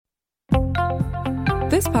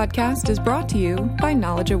This podcast is brought to you by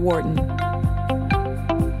Knowledge at Wharton.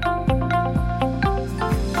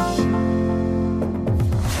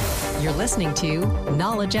 You're listening to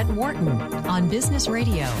Knowledge at Wharton on Business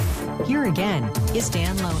Radio. Here again is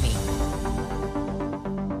Dan Loney.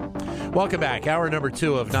 Welcome back. Hour number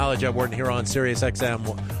 2 of Knowledge at Wharton here on Sirius XM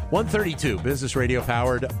 132, Business Radio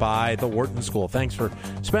powered by the Wharton School. Thanks for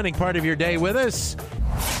spending part of your day with us.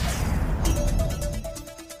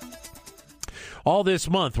 All this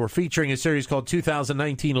month, we're featuring a series called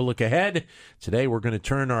 2019, A Look Ahead. Today, we're going to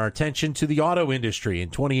turn our attention to the auto industry. In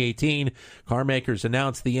 2018, car makers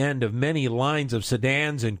announced the end of many lines of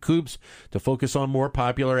sedans and coupes to focus on more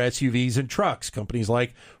popular SUVs and trucks. Companies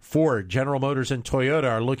like Ford, General Motors, and Toyota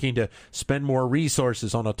are looking to spend more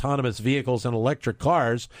resources on autonomous vehicles and electric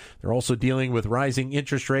cars. They're also dealing with rising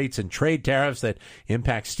interest rates and trade tariffs that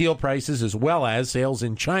impact steel prices as well as sales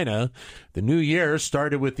in China. The new year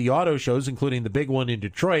started with the auto shows, including the big one in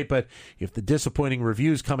Detroit, but if the disappointing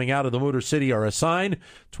reviews coming out of the Motor City are a sign,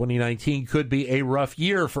 2019 could be a rough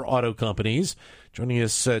year for auto companies. Joining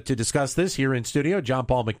us to discuss this here in studio, John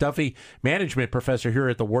Paul McDuffie, management professor here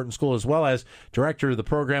at the Wharton School, as well as director of the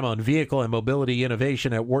program on vehicle and mobility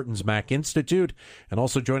innovation at Wharton's Mack Institute. And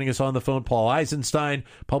also joining us on the phone, Paul Eisenstein,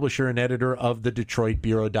 publisher and editor of the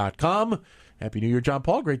DetroitBureau.com. Happy New Year, John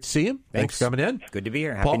Paul. Great to see you. Thanks for coming in. Good to be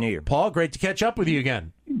here. Happy New Year. Paul, great to catch up with you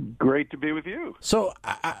again. Great to be with you. So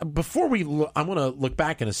before we look, I want to look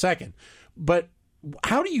back in a second, but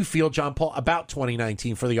how do you feel, John Paul, about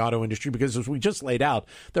 2019 for the auto industry? Because as we just laid out,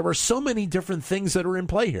 there were so many different things that are in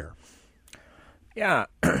play here. Yeah,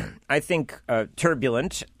 I think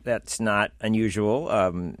turbulent. That's not unusual.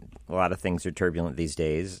 A lot of things are turbulent these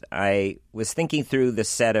days. I was thinking through the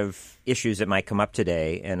set of issues that might come up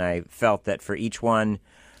today, and I felt that for each one,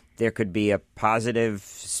 there could be a positive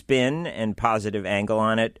spin and positive angle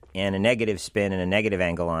on it, and a negative spin and a negative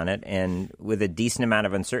angle on it, and with a decent amount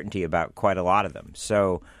of uncertainty about quite a lot of them.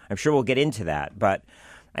 So I'm sure we'll get into that, but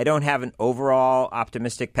I don't have an overall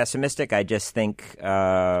optimistic, pessimistic. I just think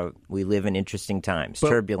we live in interesting times,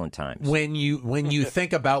 turbulent times. When you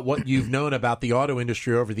think about what you've known about the auto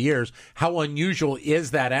industry over the years, how unusual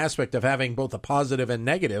is that aspect of having both a positive and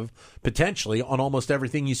negative potentially on almost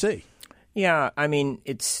everything you see? Yeah, I mean,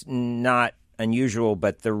 it's not unusual,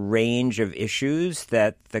 but the range of issues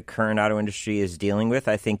that the current auto industry is dealing with,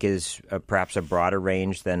 I think, is perhaps a broader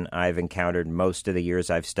range than I've encountered most of the years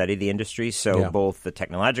I've studied the industry. So both the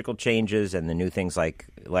technological changes and the new things like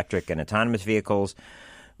electric and autonomous vehicles,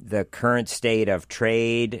 the current state of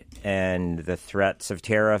trade and the threats of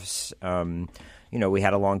tariffs. We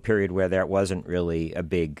had a long period where there wasn't really a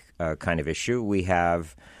big kind of issue. We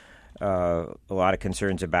have a lot of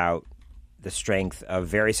concerns about the strength of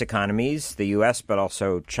various economies, the U.S., but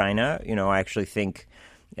also China. I actually think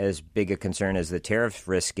as big a concern as the tariff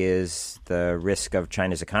risk is the risk of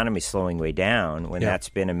China's economy slowing way down when that's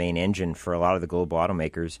been a main engine for a lot of the global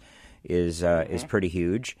automakers is pretty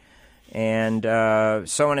huge. And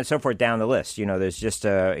so on and so forth down the list. There's just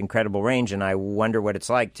an incredible range, and I wonder what it's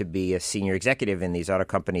like to be a senior executive in these auto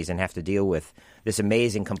companies and have to deal with this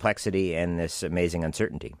amazing complexity and this amazing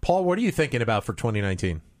uncertainty. Paul, what are you thinking about for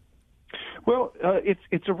 2019? Well,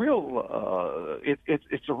 it's a real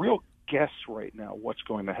guess right now what's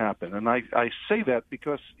going to happen, and I say that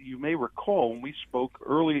because you may recall when we spoke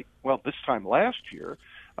this time last year,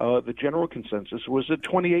 the general consensus was that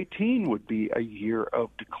 2018 would be a year of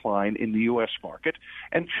decline in the U.S. market,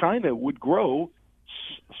 and China would grow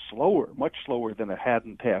slower, much slower than it had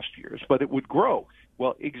in past years, but it would grow.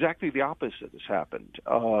 Well, exactly the opposite has happened.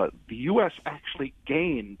 The U.S. actually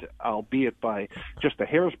gained, albeit by just a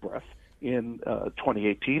hair's breadth, in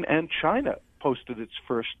 2018, and China posted its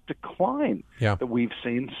first decline that we've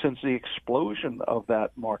seen since the explosion of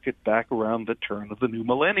that market back around the turn of the new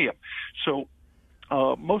millennium. So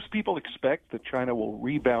most people expect that China will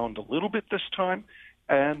rebound a little bit this time,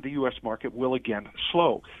 and the U.S. market will again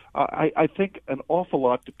slow. I think an awful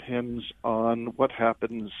lot depends on what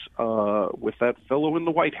happens with that fellow in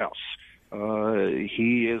the White House.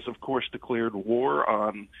 He has, of course, declared war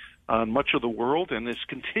on much of the world and is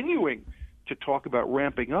continuing to talk about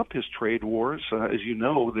ramping up his trade wars. As you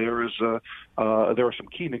know, there are some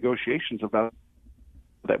key negotiations about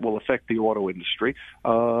that will affect the auto industry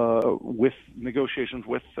with negotiations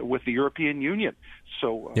with the European Union.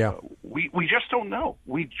 So we just don't know.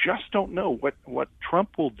 We just don't know what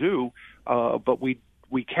Trump will do, but we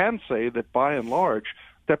can say that by and large,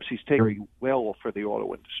 steps he's taken very well for the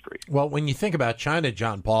auto industry. Well, when you think about China,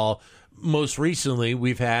 John Paul, most recently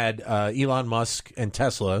we've had Elon Musk and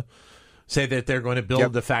Tesla say that they're going to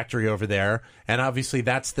build the factory over there. And obviously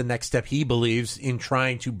that's the next step he believes in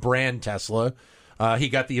trying to brand Tesla. He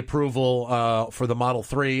got the approval for the Model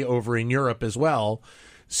 3 over in Europe as well.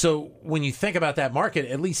 So when you think about that market,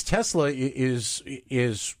 at least Tesla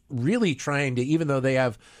is really trying to, even though they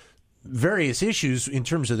have various issues in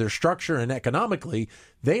terms of their structure and economically,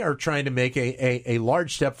 they are trying to make a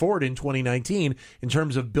large step forward in 2019 in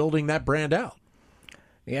terms of building that brand out.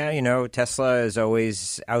 Yeah, Tesla is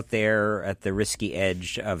always out there at the risky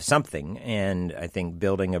edge of something, and I think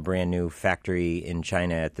building a brand new factory in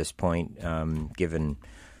China at this point, given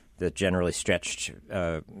the generally stretched,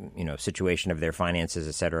 situation of their finances,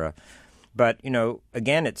 et cetera. But,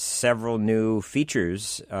 again, it's several new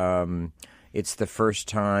features. It's the first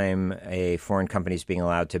time a foreign company is being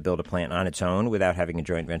allowed to build a plant on its own without having a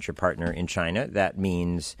joint venture partner in China. That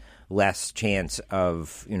means less chance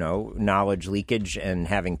of, knowledge leakage and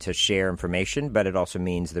having to share information, but it also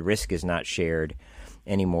means the risk is not shared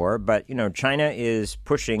anymore. But, China is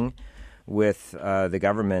pushing with the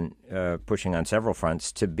government pushing on several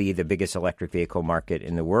fronts to be the biggest electric vehicle market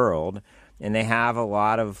in the world. And they have a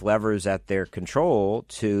lot of levers at their control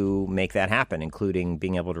to make that happen, including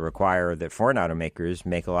being able to require that foreign automakers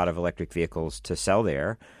make a lot of electric vehicles to sell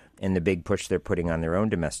there, and the big push they're putting on their own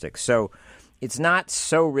domestic. So it's not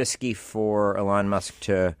so risky for Elon Musk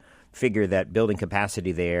to figure that building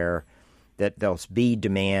capacity there, that there'll be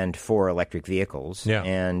demand for electric vehicles. Yeah.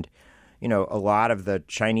 And a lot of the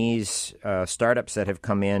Chinese startups that have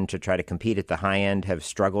come in to try to compete at the high end have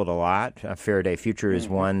struggled a lot. Faraday Future is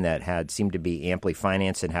one that seemed to be amply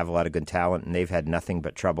financed and have a lot of good talent, and they've had nothing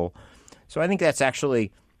but trouble. So I think that's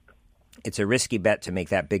actually it's a risky bet to make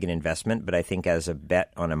that big an investment, but I think as a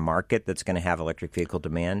bet on a market that's going to have electric vehicle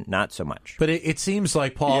demand, not so much. But it seems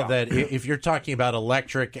like, Paul, that if you're talking about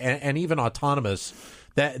electric and even autonomous,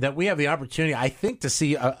 that we have the opportunity, I think, to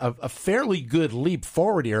see a fairly good leap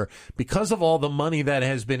forward here because of all the money that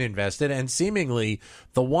has been invested and seemingly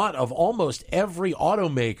the want of almost every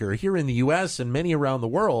automaker here in the U.S. and many around the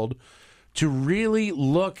world to really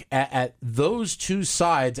look at those two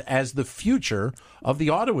sides as the future of the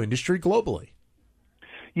auto industry globally.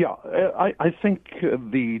 Yeah, I think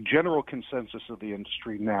the general consensus of the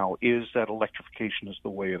industry now is that electrification is the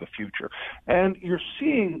way of the future, and you're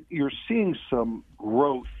seeing some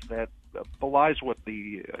growth that belies what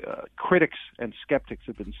the critics and skeptics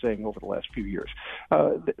have been saying over the last few years.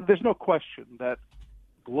 There's no question that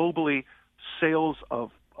globally, sales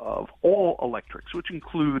of all electrics, which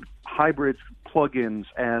include hybrids, plug-ins,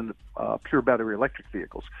 and pure battery electric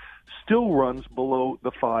vehicles, still runs below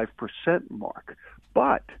the 5% mark.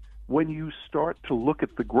 But when you start to look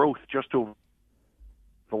at the growth just over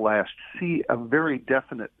the last, see a very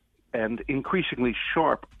definite and increasingly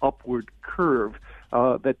sharp upward curve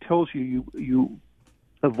that tells you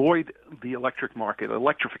avoid the electric market,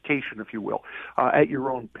 electrification, if you will, at your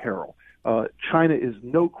own peril. China is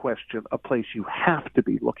no question a place you have to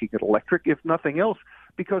be looking at electric, if nothing else,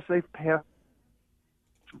 because they've passed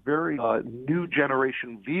very new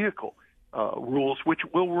generation vehicle rules, which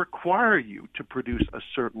will require you to produce a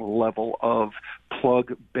certain level of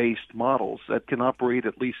plug-based models that can operate,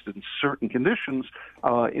 at least in certain conditions,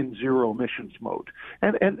 in zero emissions mode.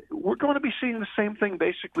 And we're going to be seeing the same thing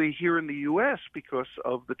basically here in the U.S. because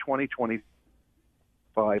of the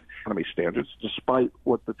 2025 economy standards, despite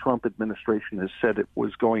what the Trump administration has said it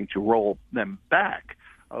was going to roll them back.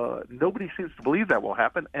 Nobody seems to believe that will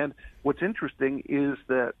happen. And what's interesting is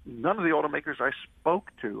that none of the automakers I spoke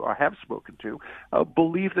to or have spoken to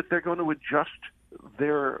believe that they're going to adjust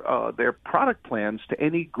their product plans to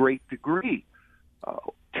any great degree.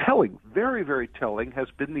 Telling, very, very telling, has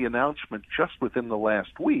been the announcement just within the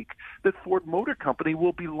last week that Ford Motor Company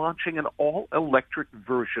will be launching an all-electric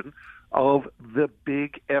version of the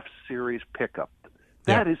big F-Series pickup.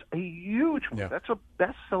 That is a huge one. That's a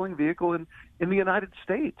best-selling vehicle in the United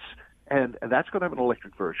States, and that's going to have an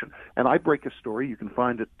electric version. And I break a story, you can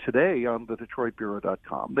find it today on the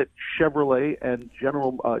DetroitBureau.com, that Chevrolet and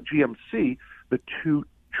GMC, the two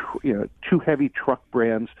heavy truck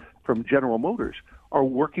brands from General Motors, are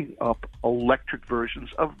working up electric versions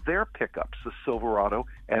of their pickups, the Silverado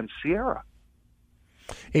and Sierra.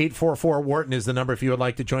 844-WHARTON is the number if you would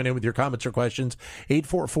like to join in with your comments or questions.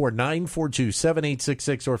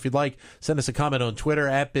 844-942-7866. Or if you'd like, send us a comment on Twitter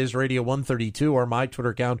at BizRadio132 or my Twitter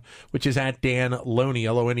account, which is at Dan Loney,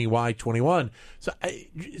 Loney 21.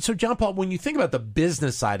 So John Paul, when you think about the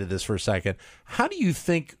business side of this for a second, how do you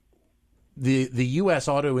think the U.S.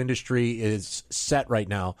 auto industry is set right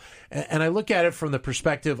now? And I look at it from the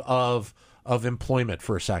perspective of employment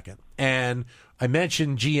for a second. And I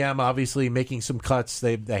mentioned GM obviously making some cuts.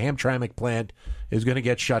 The Hamtramck plant is going to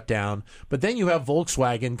get shut down. But then you have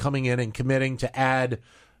Volkswagen coming in and committing to add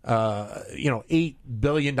 $8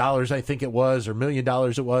 billion, I think it was, or $1 million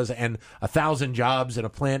it was, and 1,000 jobs in a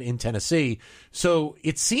plant in Tennessee. So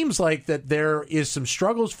it seems like that there is some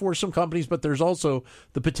struggles for some companies, but there's also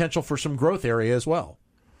the potential for some growth area as well.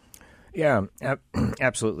 Yeah,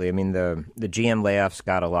 absolutely. I mean, the GM layoffs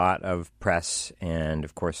got a lot of press and,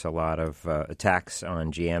 of course, a lot of attacks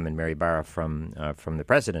on GM and Mary Barra from the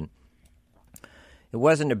president. It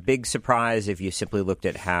wasn't a big surprise if you simply looked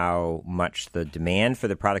at how much the demand for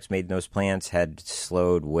the products made in those plants had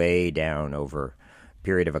slowed way down over a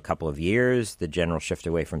period of a couple of years, the general shift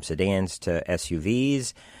away from sedans to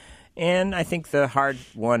SUVs. And I think the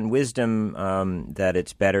hard-won wisdom that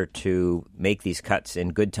it's better to make these cuts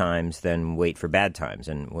in good times than wait for bad times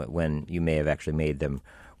and when you may have actually made them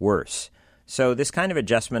worse. So this kind of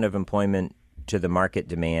adjustment of employment to the market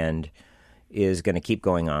demand is going to keep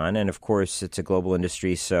going on. And, of course, it's a global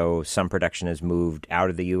industry, so some production has moved out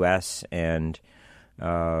of the U.S. and,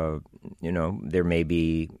 there may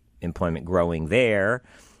be employment growing there.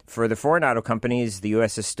 For the foreign auto companies, the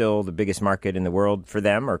U.S. is still the biggest market in the world for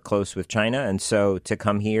them, or close with China. And so to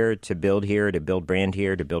come here, to build brand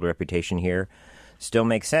here, to build reputation here, still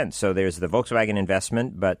makes sense. So there's the Volkswagen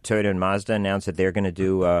investment, but Toyota and Mazda announced that they're going to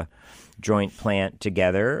do a joint plant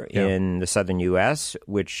together in the southern U.S.,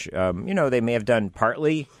 which, they may have done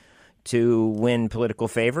partly to win political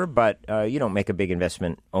favor, but you don't make a big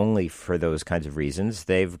investment only for those kinds of reasons.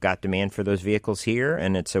 They've got demand for those vehicles here,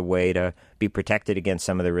 and it's a way to be protected against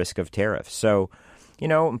some of the risk of tariffs. So,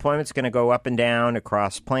 employment's going to go up and down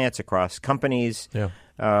across plants, across companies. Yeah.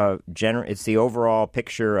 It's the overall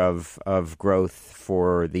picture of growth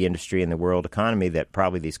for the industry and the world economy that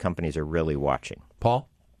probably these companies are really watching. Paul?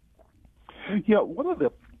 Yeah, one of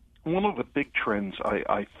the big trends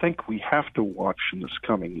I think we have to watch in this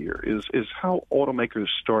coming year is how automakers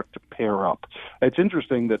start to pair up. It's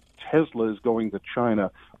interesting that Tesla is going to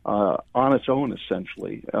China on its own,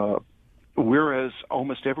 essentially, whereas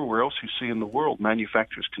almost everywhere else you see in the world,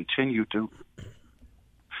 manufacturers continue to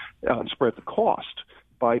spread the cost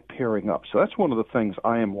by pairing up. So that's one of the things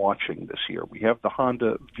I am watching this year. We have the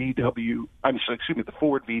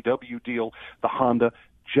Ford VW deal, the Honda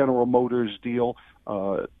General Motors deal,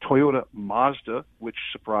 Toyota Mazda, which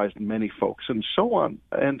surprised many folks, and so on.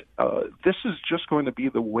 And this is just going to be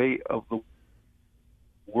the way of the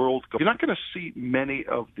world. You're not going to see many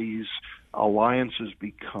of these alliances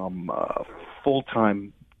become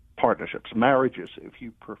full-time partnerships, marriages, if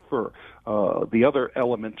you prefer. The other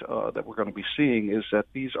element that we're going to be seeing is that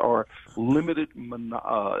these are limited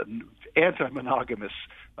anti-monogamous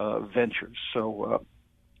ventures. So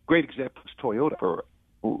great example is Toyota. For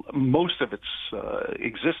most of its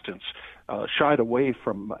existence, shied away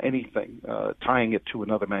from anything tying it to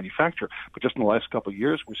another manufacturer. But just in the last couple of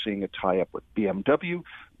years, we're seeing it tie up with BMW,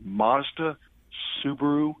 Mazda,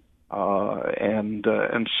 Subaru, and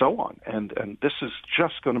so on. And this is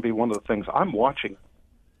just going to be one of the things I'm watching.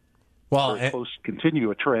 Well,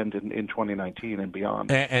 continue a trend in 2019 and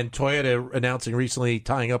beyond. And Toyota announcing recently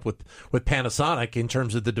tying up with Panasonic in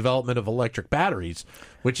terms of the development of electric batteries,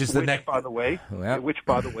 which is the next. By the way,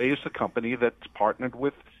 is the company that's partnered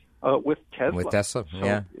with Tesla. With Tesla,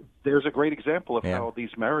 so there's a great example of how these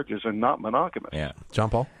marriages are not monogamous. Yeah, John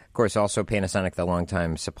Paul. Of course, also Panasonic, the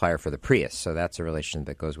longtime supplier for the Prius, so that's a relation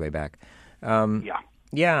that goes way back.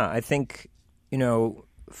 I think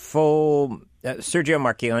Sergio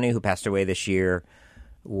Marchionne, who passed away this year,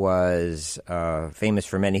 was famous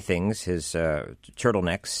for many things, his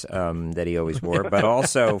turtlenecks that he always wore, but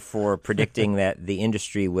also for predicting that the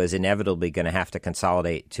industry was inevitably going to have to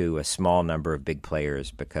consolidate to a small number of big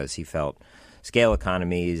players because he felt scale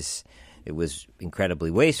economies, it was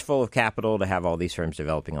incredibly wasteful of capital to have all these firms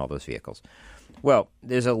developing all those vehicles. Well,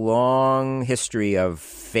 there's a long history of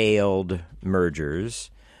failed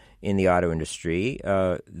mergers in the auto industry.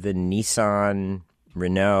 The Nissan,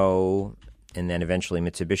 Renault, and then eventually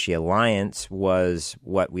Mitsubishi alliance was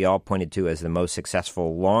what we all pointed to as the most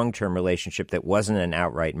successful long-term relationship that wasn't an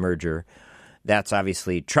outright merger. That's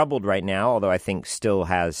obviously troubled right now, although I think still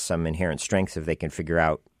has some inherent strengths if they can figure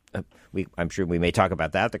out. I'm sure we may talk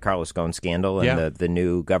about that, the Carlos Ghosn scandal and the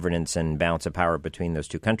new governance and balance of power between those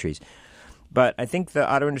two countries. But I think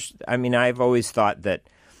the auto industry, I've always thought that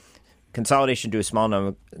consolidation to a small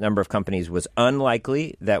number of companies was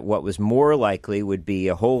unlikely, that what was more likely would be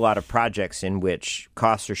a whole lot of projects in which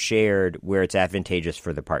costs are shared where it's advantageous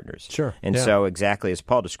for the partners. Sure. And so exactly as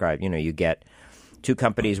Paul described, you get two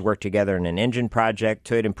companies work together in an engine project.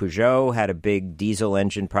 Toyota and Peugeot had a big diesel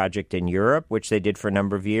engine project in Europe, which they did for a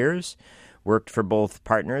number of years, worked for both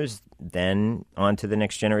partners, then on to the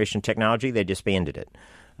next generation technology. They disbanded it.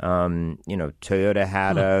 Toyota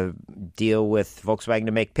had a deal with Volkswagen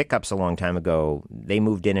to make pickups a long time ago. They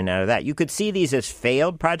moved in and out of that. You could see these as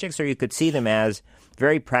failed projects, or you could see them as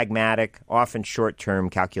very pragmatic, often short-term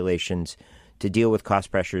calculations to deal with cost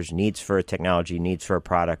pressures, needs for a technology, needs for a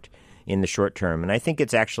product in the short term. And I think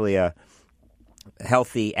it's actually a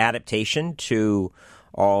healthy adaptation to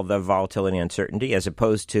all the volatility and uncertainty, as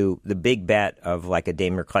opposed to the big bet of like a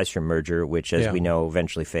Daimler-Chrysler merger, which, as we know,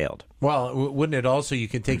 eventually failed. Well, wouldn't it also, you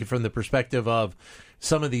can take it from the perspective of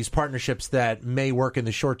some of these partnerships that may work in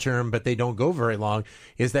the short term, but they don't go very long,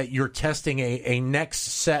 is that you're testing a next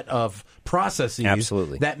set of processes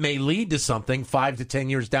that may lead to something 5 to 10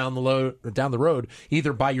 years down the road,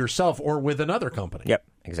 either by yourself or with another company. Yep,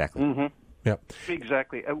 exactly. Mm-hmm. Yep.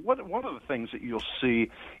 Exactly. And one of the things that you'll see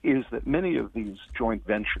is that many of these joint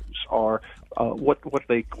ventures are what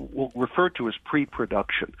they will refer to as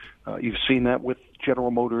pre-production. You've seen that with General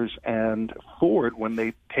Motors and Ford when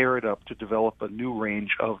they paired up to develop a new range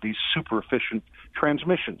of these super efficient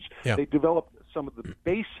transmissions. Yeah. They developed some of the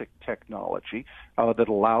basic technology that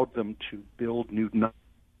allowed them to build new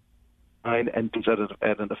and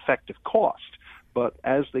at an effective cost. But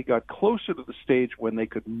as they got closer to the stage when they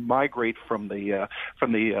could migrate from the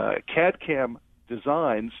CAD/CAM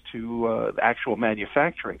designs to actual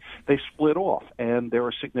manufacturing, they split off, and there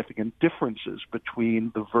are significant differences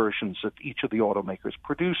between the versions that each of the automakers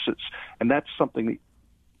produces, and that's something that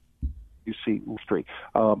you see in history.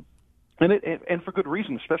 And for good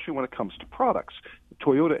reason, especially when it comes to products.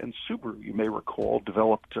 Toyota and Subaru, you may recall,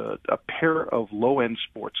 developed a pair of low-end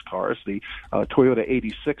sports cars, the Toyota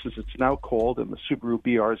 86, as it's now called, and the Subaru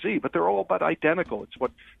BRZ, but they're all about identical. It's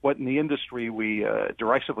what in the industry we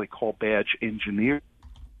derisively call badge engineering.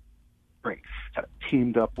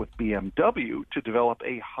 Teamed up with BMW to develop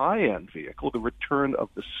a high-end vehicle, the return of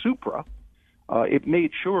the Supra. It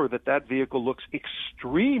made sure that vehicle looks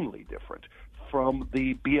extremely different from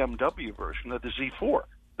the BMW version of the Z4.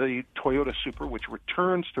 The Toyota Supra, which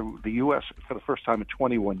returns to the U.S. for the first time in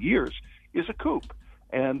 21 years, is a coupe.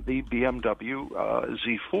 And the BMW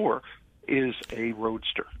Z4 is a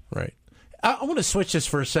roadster. Right. I want to switch this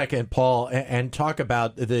for a second, Paul, and talk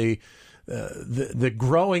about the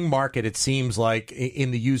growing market, it seems like,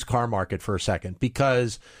 in the used car market for a second,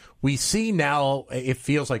 because we see now, it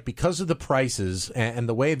feels like, because of the prices and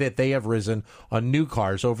the way that they have risen on new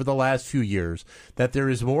cars over the last few years, that there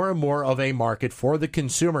is more and more of a market for the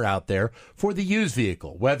consumer out there for the used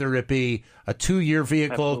vehicle, whether it be a 2-year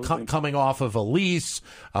vehicle coming off of a lease,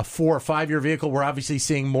 a 4 or 5-year vehicle. We're obviously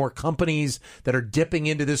seeing more companies that are dipping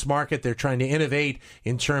into this market. They're trying to innovate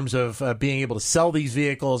in terms of being able to sell these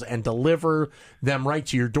vehicles and deliver them right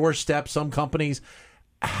to your doorstep, some companies.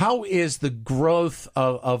 How is the growth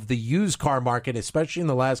of the used car market, especially in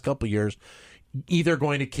the last couple of years, either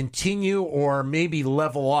going to continue or maybe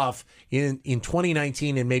level off in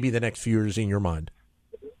 2019 and maybe the next few years in your mind?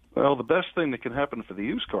 Well, the best thing that can happen for the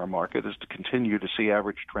used car market is to continue to see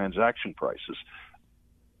average transaction prices.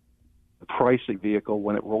 The pricing vehicle,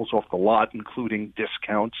 when it rolls off the lot, including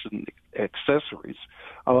discounts and accessories,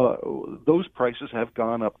 those prices have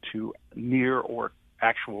gone up to near or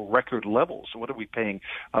actual record levels. So what are we paying?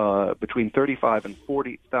 Between $35,000 and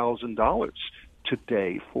 $40,000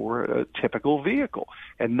 today for a typical vehicle,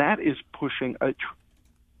 and that is pushing a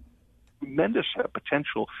tremendous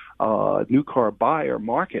potential new car buyer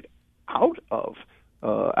market out of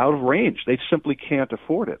range. They simply can't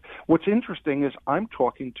afford it. What's interesting is I'm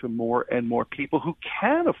talking to more and more people who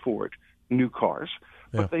can afford new cars.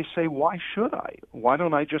 But they say, why should I? Why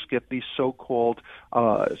don't I just get these so-called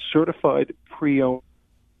certified pre-owned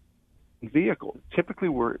vehicle? Typically,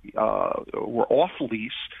 we're off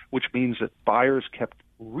lease, which means that buyers kept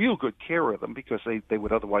real good care of them because they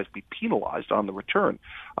would otherwise be penalized on the return.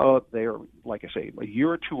 They're, like I say, a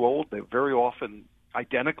year or two old. They're very often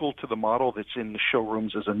identical to the model that's in the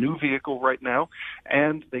showrooms as a new vehicle right now,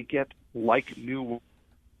 and they get, like new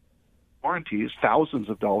warranties, thousands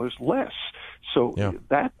of dollars less. So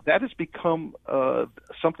that has become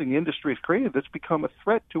something the industry has created that's become a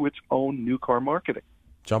threat to its own new car marketing.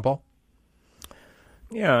 John Paul?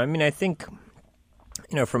 Yeah, I mean, I think,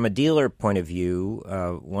 from a dealer point of view,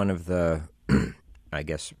 one of the, I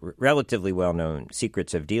guess, relatively well-known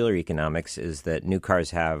secrets of dealer economics is that new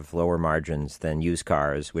cars have lower margins than used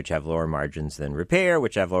cars, which have lower margins than repair,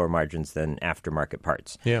 which have lower margins than aftermarket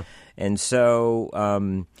parts. Yeah. And so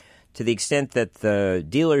to the extent that the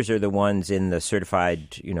dealers are the ones in the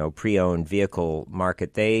certified, pre-owned vehicle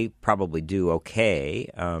market, they probably do okay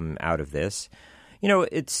out of this.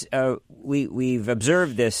 It's we've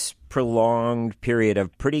observed this prolonged period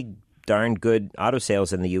of pretty darn good auto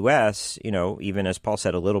sales in the U.S., even as Paul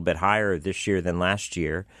said, a little bit higher this year than last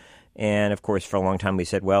year. And, of course, for a long time we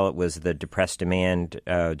said, well, it was the depressed demand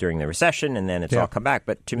during the recession, and then it's all come back.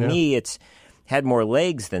 But to me, it's had more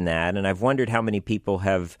legs than that, and I've wondered how many people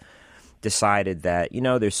have decided that,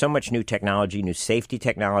 there's so much new technology, new safety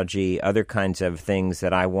technology, other kinds of things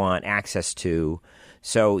that I want access to.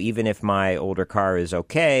 So even if my older car is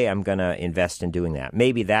okay, I'm going to invest in doing that.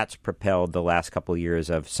 Maybe that's propelled the last couple of years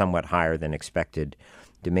of somewhat higher than expected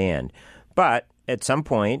demand. But at some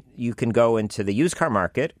point, you can go into the used car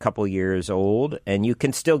market, a couple years old, and you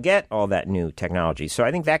can still get all that new technology. So I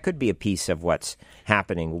think that could be a piece of what's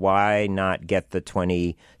happening. Why not get the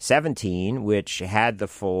 2017, which had the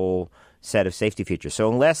full set of safety features?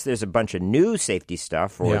 So unless there's a bunch of new safety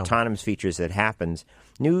stuff or autonomous features that happens,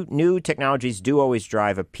 new technologies do always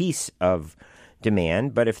drive a piece of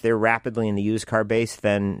demand. But if they're rapidly in the used car base,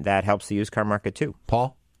 then that helps the used car market too.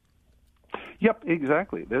 Paul? Yep,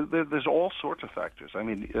 exactly. There's all sorts of factors. I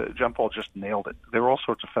mean, John Paul just nailed it. There are all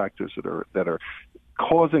sorts of factors that are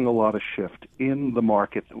causing a lot of shift in the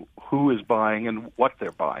market, who is buying and what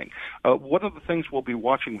they're buying. One of the things we'll be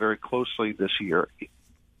watching very closely this year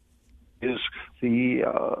is the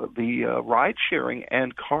ride-sharing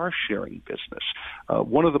and car-sharing business.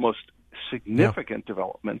 One of the most significant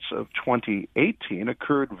developments of 2018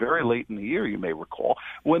 occurred very late in the year, you may recall,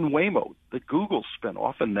 when Waymo, the Google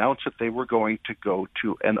spinoff, announced that they were going to go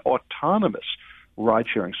to an autonomous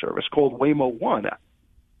ride-sharing service called Waymo One.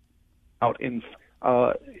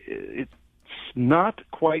 It's not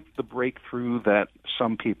quite the breakthrough that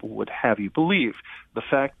some people would have you believe. The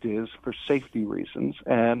fact is, for safety reasons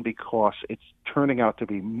and because it's turning out to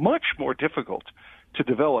be much more difficult to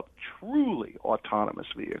develop truly autonomous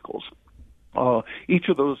vehicles, each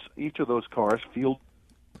of those cars fielded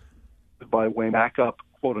by Waymo backup,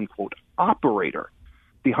 quote unquote, operator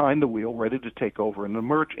behind the wheel, ready to take over in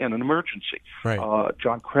an emergency. Right.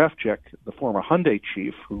 John Krafcik, the former Hyundai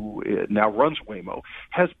chief who now runs Waymo,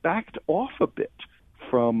 has backed off a bit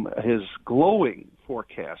from his glowing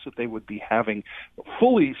forecast that they would be having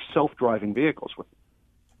fully self-driving vehicles with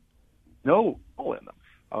no people in them.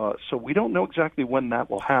 So we don't know exactly when that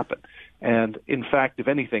will happen. And in fact, if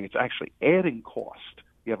anything, it's actually adding cost.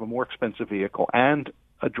 You have a more expensive vehicle and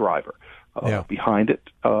a driver behind it.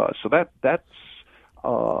 So that's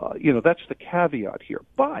the caveat here.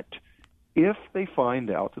 But if they find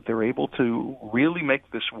out that they're able to really make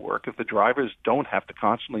this work, if the drivers don't have to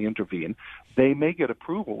constantly intervene, they may get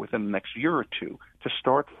approval within the next year or two to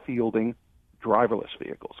start fielding driverless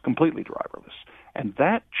vehicles, completely driverless. And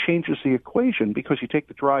that changes the equation because you take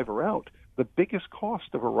the driver out. The biggest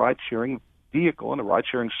cost of a ride-sharing vehicle and a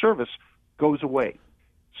ride-sharing service goes away.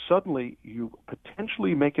 Suddenly, you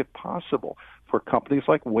potentially make it possible for companies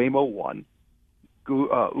like Waymo One,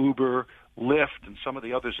 Uber, Lyft, and some of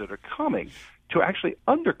the others that are coming to actually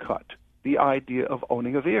undercut the idea of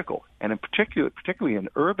owning a vehicle. And in particularly in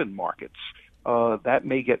urban markets, that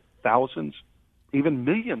may get thousands, even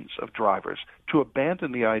millions of drivers to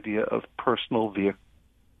abandon the idea of personal vehicle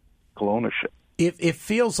ownership. It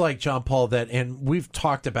feels like, John Paul, that, and we've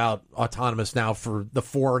talked about autonomous now for the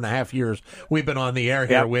 4.5 years we've been on the air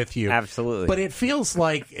here with you. Absolutely. But it feels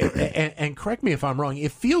like, and correct me if I'm wrong,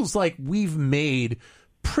 it feels like we've made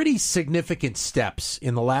pretty significant steps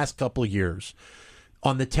in the last couple of years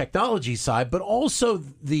on the technology side, but also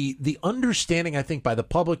the understanding, I think, by the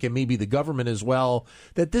public and maybe the government as well,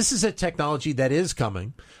 that this is a technology that is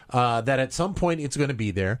coming, that at some point it's going to be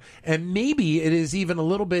there, and maybe it is even a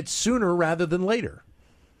little bit sooner rather than later.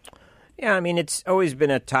 Yeah, I mean, it's always been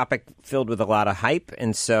a topic filled with a lot of hype,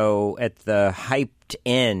 and so at the hyped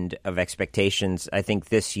end of expectations, I think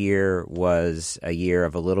this year was a year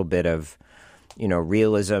of a little bit of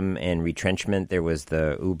realism and retrenchment. There was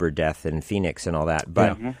the Uber death in Phoenix and all that.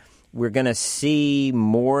 But we're going to see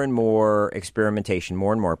more and more experimentation,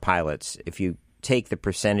 more and more pilots. If you take the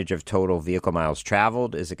percentage of total vehicle miles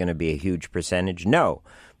traveled, is it going to be a huge percentage? No.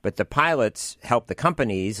 But the pilots help the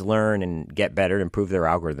companies learn and get better, improve their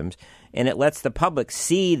algorithms. And it lets the public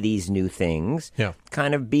see these new things,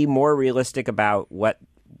 kind of be more realistic about what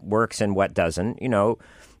works and what doesn't.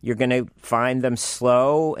 You're going to find them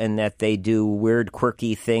slow and that they do weird,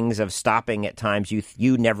 quirky things of stopping at times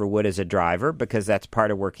you never would as a driver, because that's part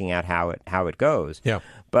of working out how it goes. Yeah.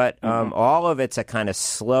 But all of it's a kind of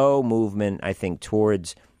slow movement, I think,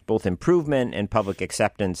 towards both improvement and public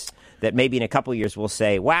acceptance that maybe in a couple of years we'll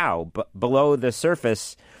say, wow, below the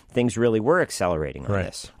surface, things really were accelerating on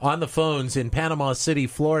this. On the phones in Panama City,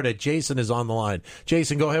 Florida, Jason is on the line.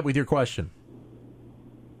 Jason, go ahead with your question.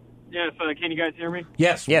 Yes, can you guys hear me?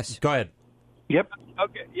 Yes. Go ahead. Yep.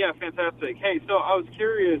 Okay, yeah, fantastic. Hey, so I was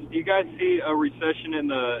curious, do you guys see a recession in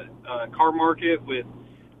the car market with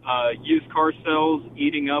used car sales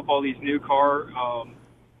eating up all these new car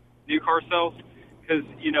sales? Because,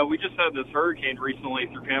 we just had this hurricane recently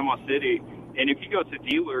through Panama City, and if you go to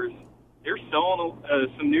dealers, they're selling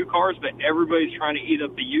some new cars, but everybody's trying to eat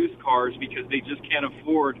up the used cars because they just can't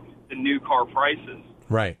afford the new car prices.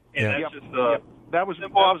 Right. And Yeah. that's just That was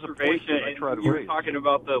simple a point observation. that I tried to And you were raise. talking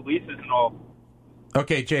about the leases and all.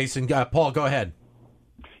 Okay, Jason. Paul, go ahead.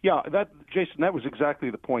 Yeah, Jason, that was exactly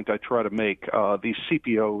the point I try to make. These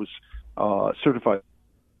CPOs, certified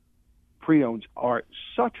pre-owns, are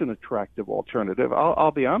such an attractive alternative.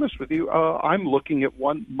 I'll be honest with you. I'm looking at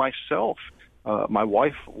one myself. My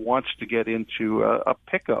wife wants to get into a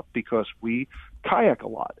pickup because we kayak a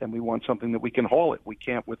lot, and we want something that we can haul it. We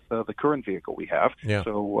can't with the current vehicle we have,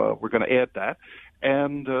 so we're going to add that.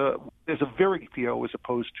 And there's a very PO as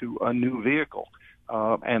opposed to a new vehicle.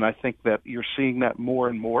 And I think that you're seeing that more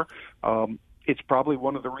and more. It's probably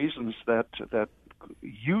one of the reasons that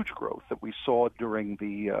huge growth that we saw during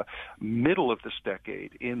the middle of this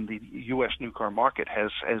decade in the U.S. new car market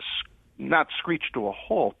has not screeched to a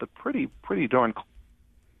halt, but pretty darn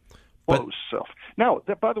close. Now,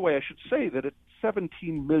 by the way, I should say that at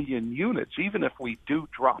 17 million units, even if we do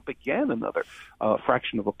drop again another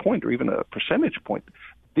fraction of a point or even a percentage point,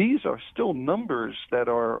 these are still numbers that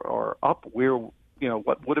are up where,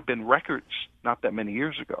 what would have been records not that many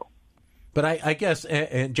years ago. But I guess,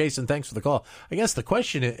 and Jason, thanks for the call. I guess the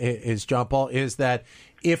question is, John Paul, is that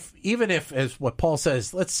even if, as what Paul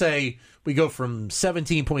says, let's say we go from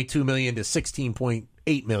 17.2 million to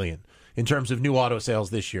 16.8 million in terms of new auto sales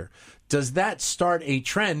this year, does that start a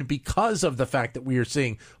trend because of the fact that we are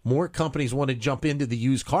seeing more companies want to jump into the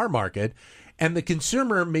used car market? And the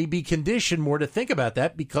consumer may be conditioned more to think about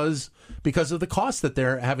that because of the cost that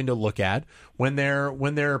they're having to look at when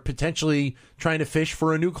they're potentially trying to fish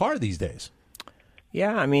for a new car these days.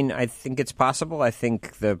 Yeah, I mean, I think it's possible. I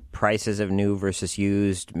think the prices of new versus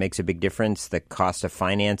used makes a big difference. The cost of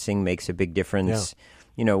financing makes a big difference.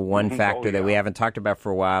 Yeah. One factor that we haven't talked about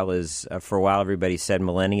for a while is, for a while everybody said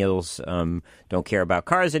millennials don't care about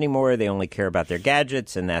cars anymore. They only care about their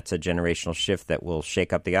gadgets, and that's a generational shift that will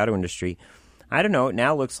shake up the auto industry. I don't know. It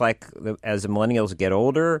now looks like as the millennials get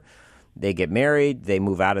older, they get married, they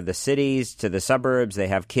move out of the cities to the suburbs, they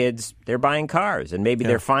have kids, they're buying cars. And maybe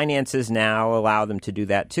their finances now allow them to do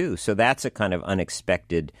that too. So that's a kind of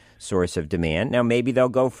unexpected source of demand. Now, maybe they'll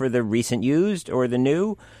go for the recent used or the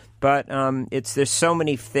new, but there's so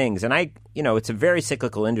many things. And it's a very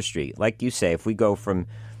cyclical industry. Like you say, if we go from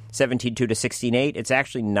 17.2 to 16.8, it's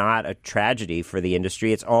actually not a tragedy for the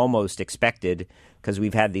industry. It's almost expected because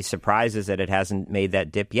we've had these surprises that it hasn't made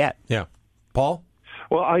that dip yet. Yeah. Paul?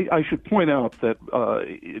 Well, I should point out that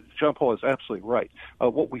John Paul is absolutely right.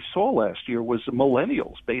 What we saw last year was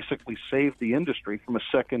millennials basically saved the industry from a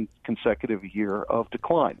second consecutive year of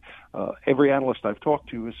decline. Every analyst I've talked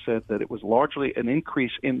to has said that it was largely an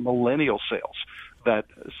increase in millennial sales that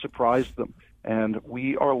surprised them. And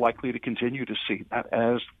we are likely to continue to see that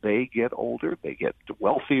as they get older, they get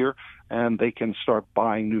wealthier, and they can start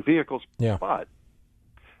buying new vehicles. Yeah. But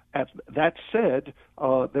that said,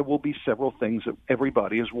 there will be several things that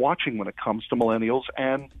everybody is watching when it comes to millennials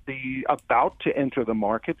and the about to enter the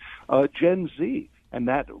market, Gen Z. And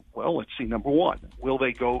that, let's see, number one, will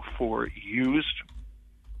they go for used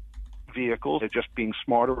vehicles? They're just being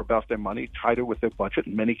smarter about their money, tighter with their budget,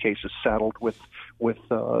 in many cases saddled with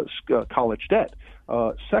college debt.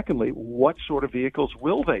 Secondly, what sort of vehicles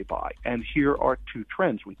will they buy? And here are two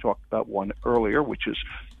trends. We talked about one earlier, which is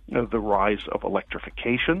the rise of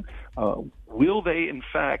electrification. Will they, in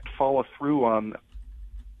fact, follow through on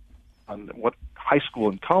what high school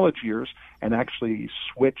and college years and actually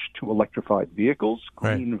switch to electrified vehicles,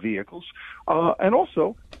 clean vehicles? And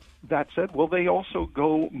also, that said, will they also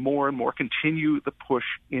go more and more, continue the push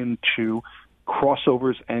into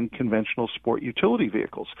crossovers and conventional sport utility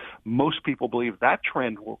vehicles? Most people believe that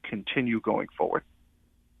trend will continue going forward.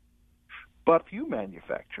 But few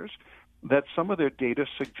manufacturers, that some of their data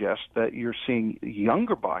suggests that you're seeing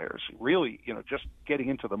younger buyers, really, just getting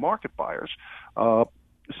into the market buyers,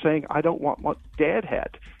 saying, I don't want what Dad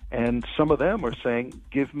had. And some of them are saying,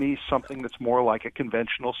 give me something that's more like a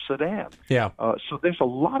conventional sedan. Yeah. So there's a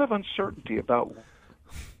lot of uncertainty about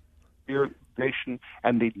where nation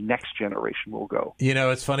and the next generation will go.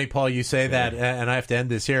 It's funny, Paul, you say that, and I have to end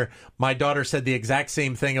this here. My daughter said the exact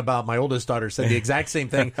same thing about, my oldest daughter said the exact same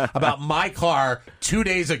thing about my car 2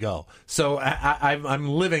 days ago. So I'm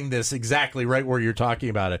living this exactly right where you're talking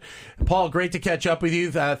about it. Paul, great to catch up with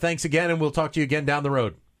you. Thanks again, and we'll talk to you again down the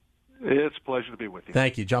road. It's a pleasure to be with you.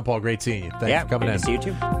 Thank you, John Paul. Great seeing you. Thanks for coming in. See you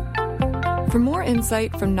too. For more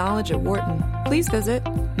insight from Knowledge at Wharton, please visit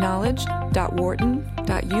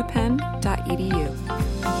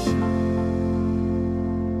knowledge.wharton.upenn.edu.